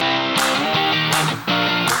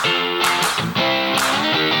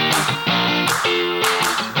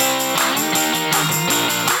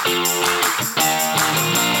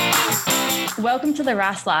Welcome to The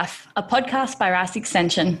Rice Life, a podcast by Rice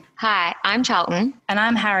Extension. Hi, I'm Charleton. And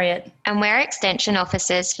I'm Harriet. And we're Extension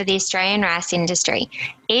Officers for the Australian rice industry.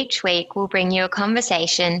 Each week we'll bring you a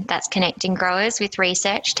conversation that's connecting growers with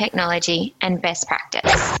research, technology and best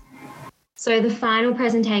practice. So the final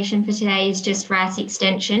presentation for today is just rice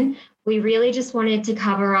extension. We really just wanted to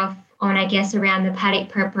cover off on, around the paddock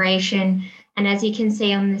preparation. And as you can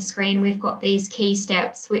see on the screen, we've got these key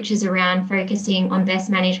steps, which is around focusing on best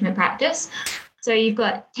management practice. So you've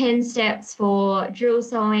got 10 steps for drill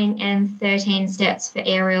sowing and 13 steps for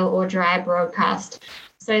aerial or dry broadcast.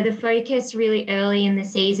 So the focus really early in the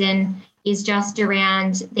season is just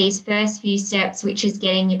around these first few steps, which is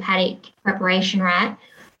getting your paddock preparation right.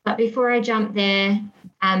 But before I jump there,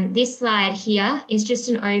 this slide here is just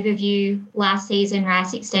an overview. Last season,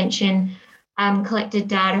 Rice Extension collected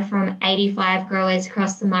data from 85 growers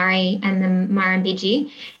across the Murray and the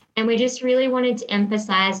Murrumbidgee. And we just really wanted to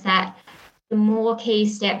emphasise that the more key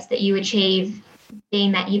steps that you achieve,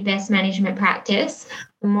 being that your best management practice,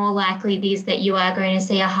 the more likely it is that you are going to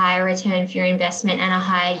see a higher return for your investment and a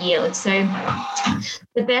higher yield. So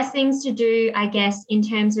the best things to do, in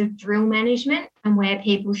terms of drill management and where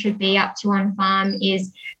people should be up to on farm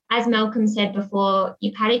is, as Malcolm said before,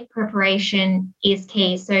 your paddock preparation is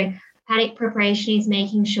key. So paddock preparation is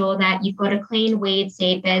making sure that you've got a clean weed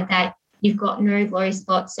seed bed, that you've got no low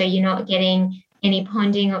spots, so you're not getting any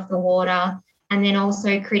ponding of the water. And then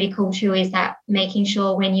also critical too is that making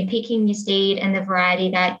sure when you're picking your seed and the variety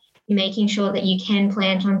that you're making sure that you can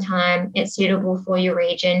plant on time, it's suitable for your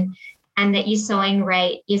region, and that your sowing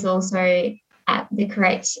rate is also at the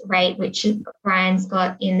correct rate, which Brian's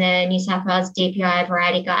got in the New South Wales DPI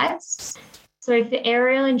variety guides. So for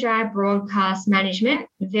aerial and dry broadcast management,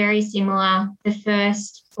 very similar. The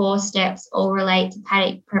first 4 steps all relate to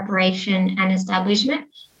paddock preparation and establishment.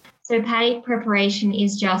 So paddock preparation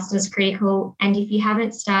is just as critical. And if you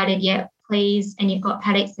haven't started yet, please, and you've got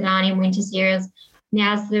paddocks that aren't in winter cereals,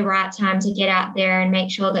 now's the right time to get out there and make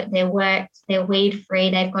sure that they're worked, they're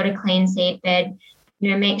weed-free, they've got a clean seed bed.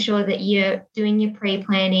 Make sure that you're doing your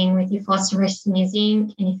pre-planting with your phosphorus and your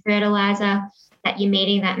zinc and your fertiliser, that you're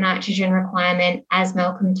meeting that nitrogen requirement as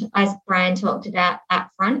Brian talked about up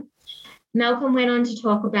front. Malcolm went on to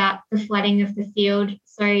talk about the flooding of the field.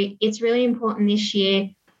 So it's really important this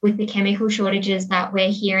year with the chemical shortages that we're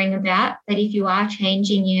hearing about, that if you are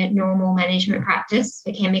changing your normal management practice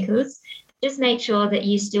for chemicals, just make sure that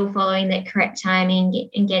you're still following the correct timing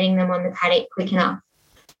and getting them on the paddock quick enough.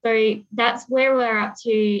 So that's where we're up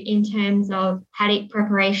to in terms of paddock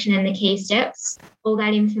preparation and the key steps. All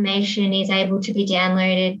that information is able to be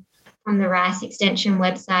downloaded from the Rice Extension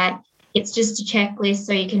website. It's just a checklist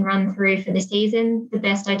so you can run through for the season. The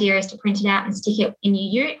best idea is to print it out and stick it in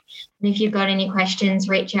your ute. And if you've got any questions,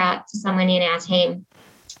 reach out to someone in our team.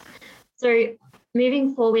 So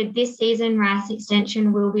moving forward, this season, Rice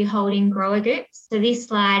Extension will be holding grower groups. So this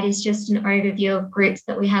slide is just an overview of groups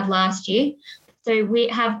that we had last year. So we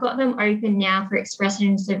have got them open now for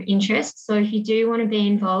expressions of interest. So if you do want to be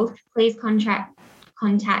involved, please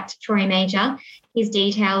contact Troy Major. His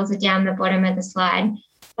details are down the bottom of the slide.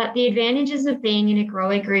 But the advantages of being in a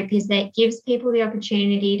grower group is that it gives people the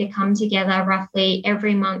opportunity to come together roughly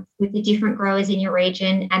every month with the different growers in your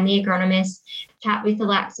region and the agronomists, chat with the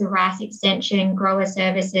likes of Rice Extension, grower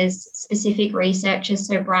services, specific researchers,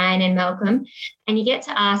 so Brian and Malcolm, and you get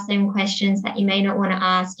to ask them questions that you may not want to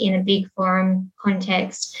ask in a big forum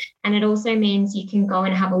context. And it also means you can go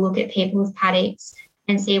and have a look at people's paddocks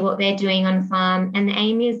and see what they're doing on farm. And the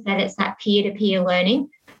aim is that it's that peer-to-peer learning.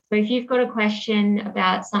 So if you've got a question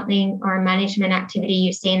about something or a management activity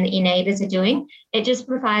you've seen that your neighbours are doing, it just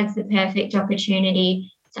provides the perfect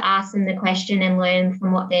opportunity to ask them the question and learn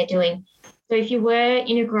from what they're doing. So if you were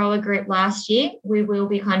in a grower group last year, we will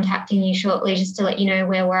be contacting you shortly just to let you know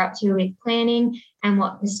where we're up to with planning and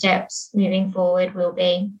what the steps moving forward will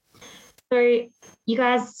be. So you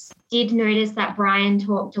guys did notice that Brian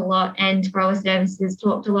talked a lot and grower services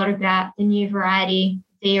talked a lot about the new variety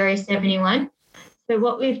V071. So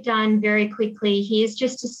what we've done very quickly, here's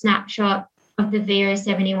just a snapshot of the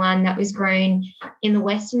V071 that was grown in the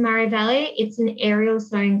Western Murray Valley. It's an aerial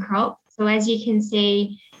sown crop. So as you can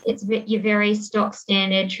see, it's your very stock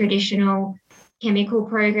standard traditional chemical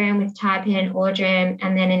program with Typen, Orgerm,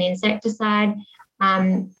 and then an insecticide.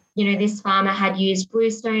 This farmer had used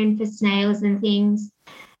bluestone for snails and things.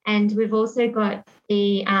 And we've also got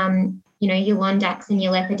the, your Londax and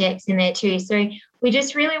your Leopardex in there too. So we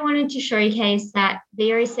just really wanted to showcase that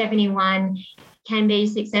V071 can be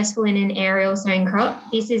successful in an aerial sown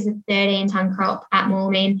crop. This is a 13-tonne crop at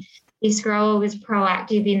Moormean. This grower was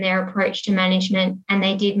proactive in their approach to management, and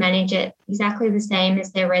they did manage it exactly the same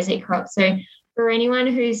as their resi crop. So for anyone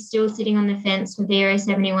who's still sitting on the fence for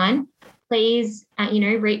V071, please,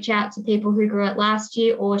 reach out to people who grew it last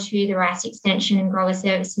year or to the RAS Extension and Grower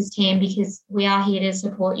Services team, because we are here to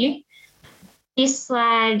support you. This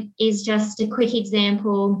slide is just a quick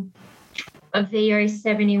example of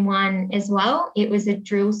V071 as well. It was a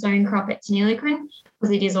drill sown crop at Charleton,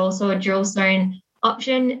 because it is also a drill sown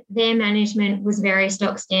option. Their management was very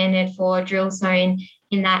stock standard for drill sown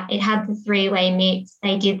in that it had the 3-way mix.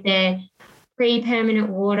 They did their pre-permanent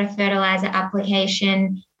water fertiliser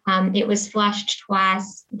application. It was flushed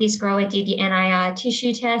twice. This grower did the NIR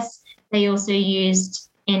tissue test. They also used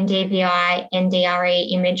NDVI and DRE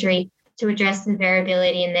imagery to address the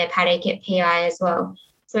variability in their paddock at PI as well.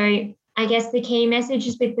 So I guess the key message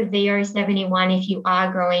is with the V071, if you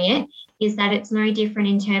are growing it, is that it's no different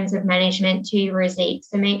in terms of management to Rosique.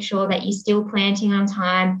 So make sure that you're still planting on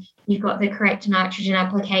time, you've got the correct nitrogen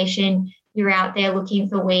application, you're out there looking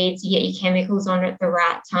for weeds, you get your chemicals on at the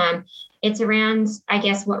right time. It's around, I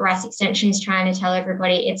guess, what RAS Extension is trying to tell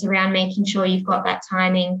everybody. It's around making sure you've got that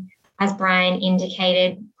timing, as Brian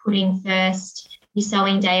indicated, putting first your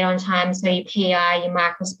sowing date on time, so your PI, your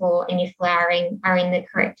microspore and your flowering are in the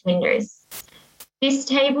correct windows. This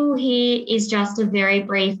table here is just a very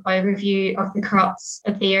brief overview of the crops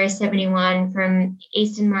of V071 from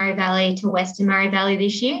Eastern Murray Valley to Western Murray Valley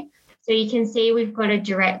this year. So you can see we've got a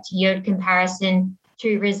direct yield comparison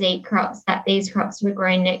to Rosique crops that these crops were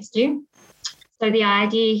grown next to. So the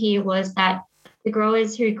idea here was that the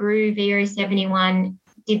growers who grew V071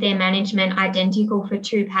 did their management identical for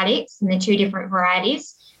 2 paddocks and the 2 different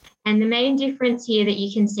varieties. And the main difference here that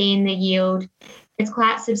you can see in the yield, it's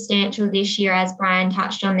quite substantial this year, as Brian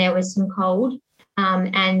touched on. There was some cold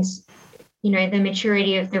and, the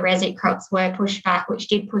maturity of the Resique crops were pushed back, which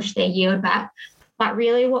did push their yield back. But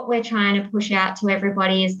really what we're trying to push out to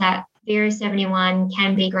everybody is that V071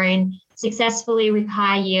 can be grown successfully with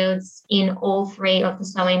high yields in all 3 of the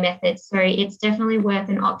sowing methods. So it's definitely worth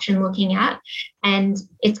an option looking at. And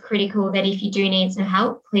it's critical that if you do need some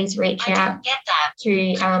help, please reach out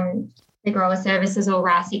to the Grower Services or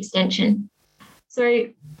RAS Extension. So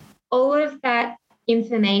all of that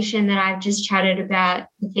information that I've just chatted about,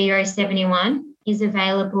 the V071, is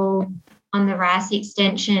available on the RAS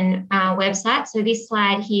Extension website. So this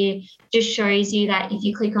slide here just shows you that if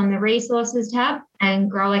you click on the Resources tab and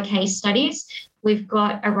Grower Case Studies, we've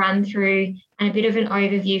got a run through and a bit of an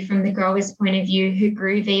overview from the grower's point of view who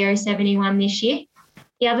grew V071 this year.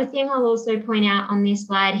 The other thing I'll also point out on this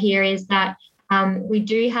slide here is that we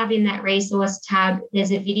do have in that resource tab,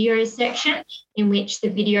 there's a video section in which the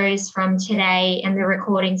videos from today and the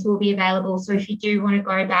recordings will be available. So if you do want to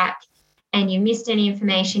go back and you missed any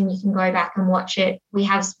information, you can go back and watch it. We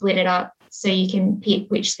have split it up so you can pick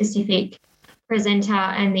which specific presenter,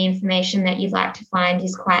 and the information that you'd like to find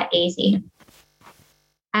is quite easy.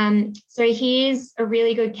 So here's a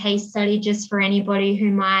really good case study just for anybody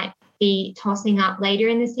who might be tossing up later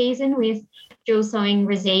in the season with dual sowing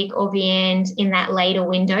Rosique or Viand in that later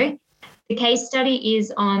window. The case study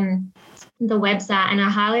is on the website, and I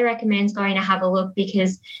highly recommend going to have a look,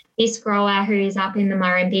 because this grower who is up in the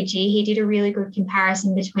Murrumbidgee, he did a really good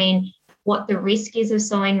comparison between what the risk is of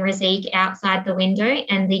sowing Rosique outside the window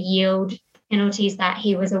and the yield penalties that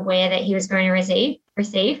he was aware that he was going to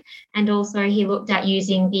receive. And also he looked at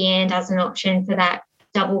using Viand as an option for that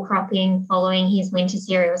double cropping following his winter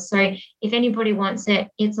cereals. So if anybody wants it,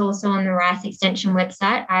 it's also on the RAS Extension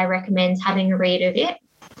website. I recommend having a read of it.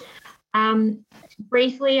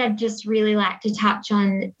 Briefly, I'd just really like to touch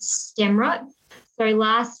on stem rot. So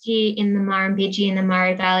last year in the Murrumbidgee and the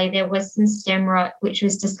Murray Valley, there was some stem rot which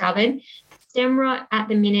was discovered. Stem rot, at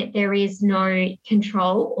the minute, there is no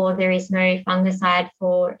control or there is no fungicide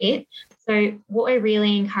for it. So what we're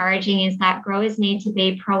really encouraging is that growers need to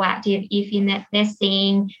be proactive if in that they're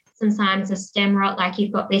seeing some signs of stem rot, like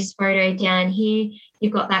you've got this photo down here,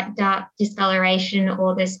 you've got that dark discoloration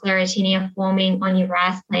or the sclerotinia forming on your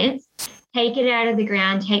rice plants. Take it out of the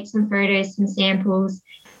ground, take some photos, some samples,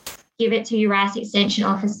 give it to your RAS Extension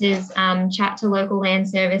officers, chat to local land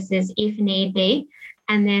services if need be,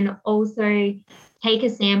 and then also take a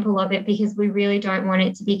sample of it, because we really don't want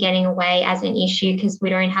it to be getting away as an issue because we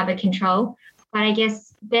don't have a control. But I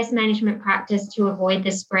guess best management practice to avoid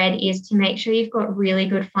the spread is to make sure you've got really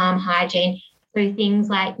good farm hygiene. So things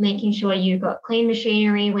like making sure you've got clean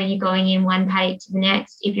machinery when you're going in one paddock to the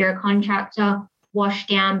next. If you're a contractor, wash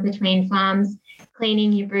down between farms,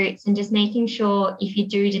 cleaning your boots, and just making sure if you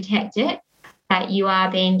do detect it that you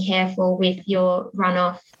are being careful with your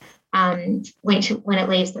runoff when it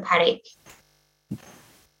leaves the paddock.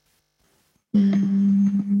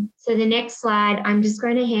 So the next slide, I'm just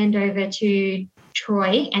going to hand over to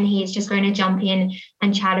Troy, and he's just going to jump in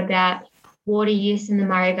and chat about water use in the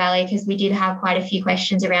Murray Valley, because we did have quite a few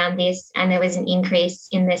questions around this, and there was an increase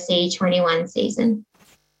in the C21 season.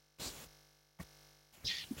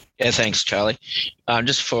 Yeah, thanks, Charlie.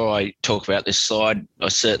 Just before I talk about this slide, I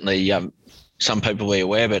certainly, some people will be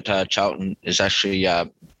aware, but Charleton is actually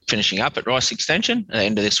finishing up at Rice Extension at the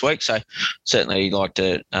end of this week. So certainly like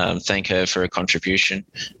to thank her for her contribution,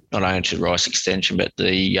 not only to Rice Extension, but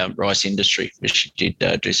the rice industry, which she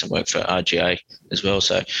did do some work for RGA as well.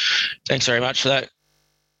 So thanks very much for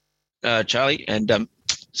that, Charlie. And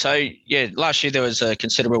so, yeah, last year there was a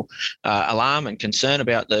considerable alarm and concern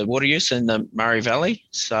about the water use in the Murray Valley.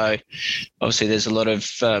 So obviously there's a lot of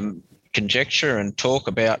conjecture and talk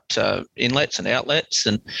about inlets and outlets.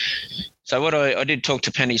 And so what I did talk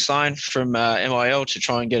to Penny Sloan from MIL to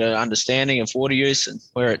try and get an understanding of water use and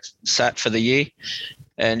where it sat for the year.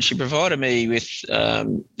 And she provided me with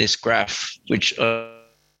this graph, which I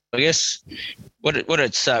guess what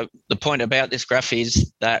it's the point about this graph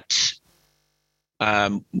is that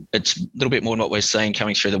it's a little bit more than what we're seeing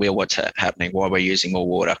coming through the wheel, what's happening, why we're using more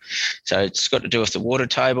water. So it's got to do with the water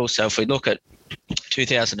table. So if we look at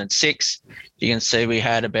 2006, you can see we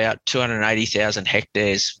had about 280,000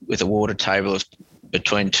 hectares with a water table of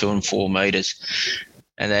between 2 and 4 metres.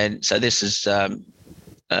 And then, so this is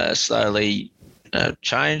slowly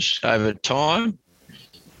changed over time.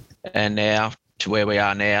 And now to where we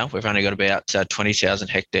are now, we've only got about 20,000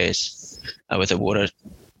 hectares with the water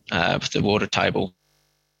table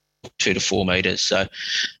 2 to 4 metres. So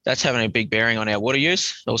that's having a big bearing on our water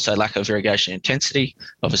use. Also lack of irrigation intensity.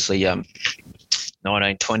 Obviously,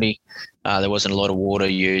 1920, there wasn't a lot of water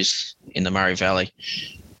used in the Murray Valley.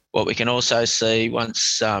 What we can also see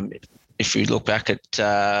once, if we look back at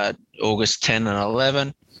August 10 and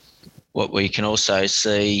 11, what we can also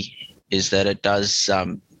see is that it does,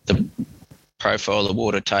 the profile of the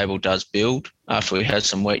water table does build after we had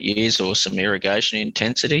some wet years or some irrigation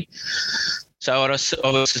intensity. So I would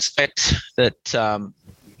suspect that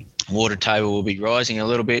water table will be rising a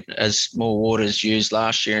little bit as more water is used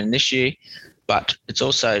last year and this year, but it's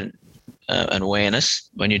also an awareness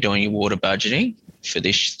when you're doing your water budgeting for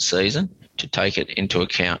this season to take it into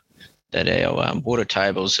account that our water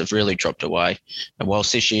tables have really dropped away. And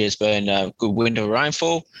whilst this year has been a good winter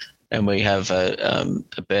rainfall and we have a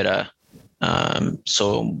better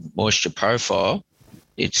soil moisture profile,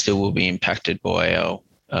 it still will be impacted by our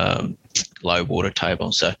low water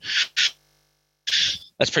table. So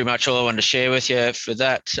that's pretty much all I wanted to share with you for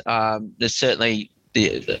that. There's certainly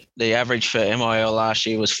the average for MIL last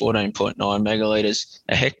year was 14.9 megalitres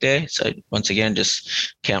a hectare. So once again,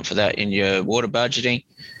 just count for that in your water budgeting.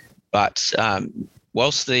 But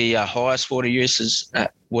whilst the highest water use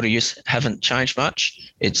haven't changed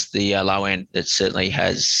much, it's the low end that certainly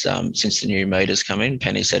has, since the new meters come in.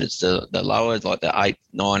 Penny said it's the lower, like the 8,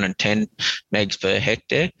 9 and 10 megs per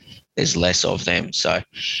hectare. There's less of them. So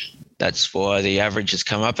that's why the average has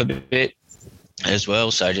come up a bit as well.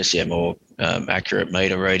 So just, more accurate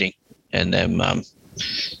meter reading. And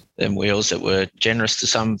them wheels that were generous to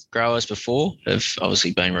some growers before have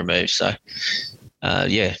obviously been removed. So,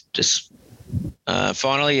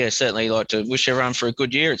 finally, certainly like to wish everyone for a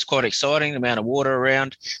good year. It's quite exciting, the amount of water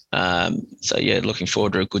around. Looking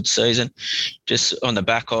forward to a good season. Just on the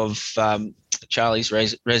back of Charlie's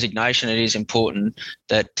resignation, it is important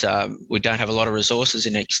that we don't have a lot of resources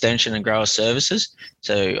in extension and grower services.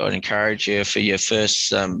 So I'd encourage you for your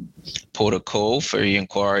first port of call for your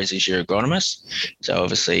inquiries is your agronomist. So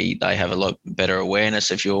obviously they have a lot better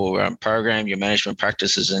awareness of your program, your management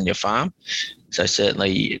practices and your farm. So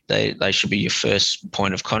certainly they should be your first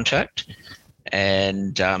point of contact.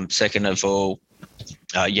 And second of all,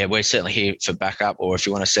 we're certainly here for backup, or if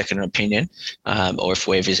you want a second opinion, or if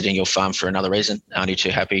we're visiting your farm for another reason, only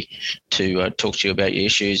too happy to talk to you about your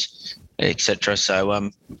issues, etc. So,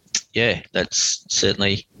 that's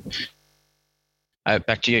certainly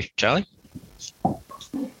back to you, Charlie.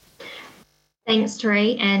 Thanks,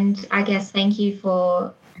 Troy, and I guess thank you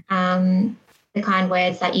for the kind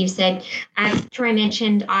words that you've said. As Troy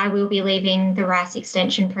mentioned, I will be leaving the Rice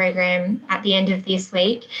Extension program at the end of this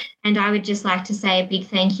week, and I would just like to say a big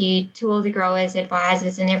thank you to all the growers,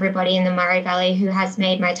 advisors and everybody in the Murray Valley who has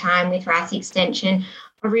made my time with Rice Extension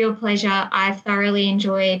a real pleasure. I've thoroughly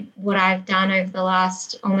enjoyed what I've done over the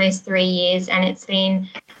last almost 3 years, and it's been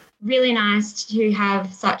really nice to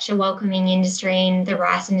have such a welcoming industry in the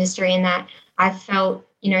rice industry, and that I've felt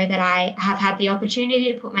that I have had the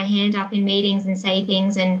opportunity to put my hand up in meetings and say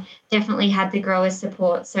things, and definitely had the growers'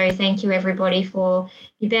 support. So thank you, everybody, for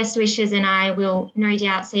your best wishes, and I will no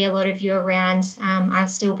doubt see a lot of you around. I'll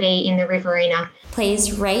still be in the Riverina.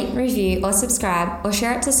 Please rate, review or subscribe or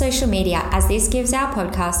share it to social media, as this gives our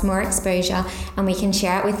podcast more exposure and we can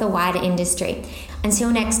share it with the wider industry.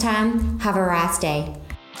 Until next time, have a rice day.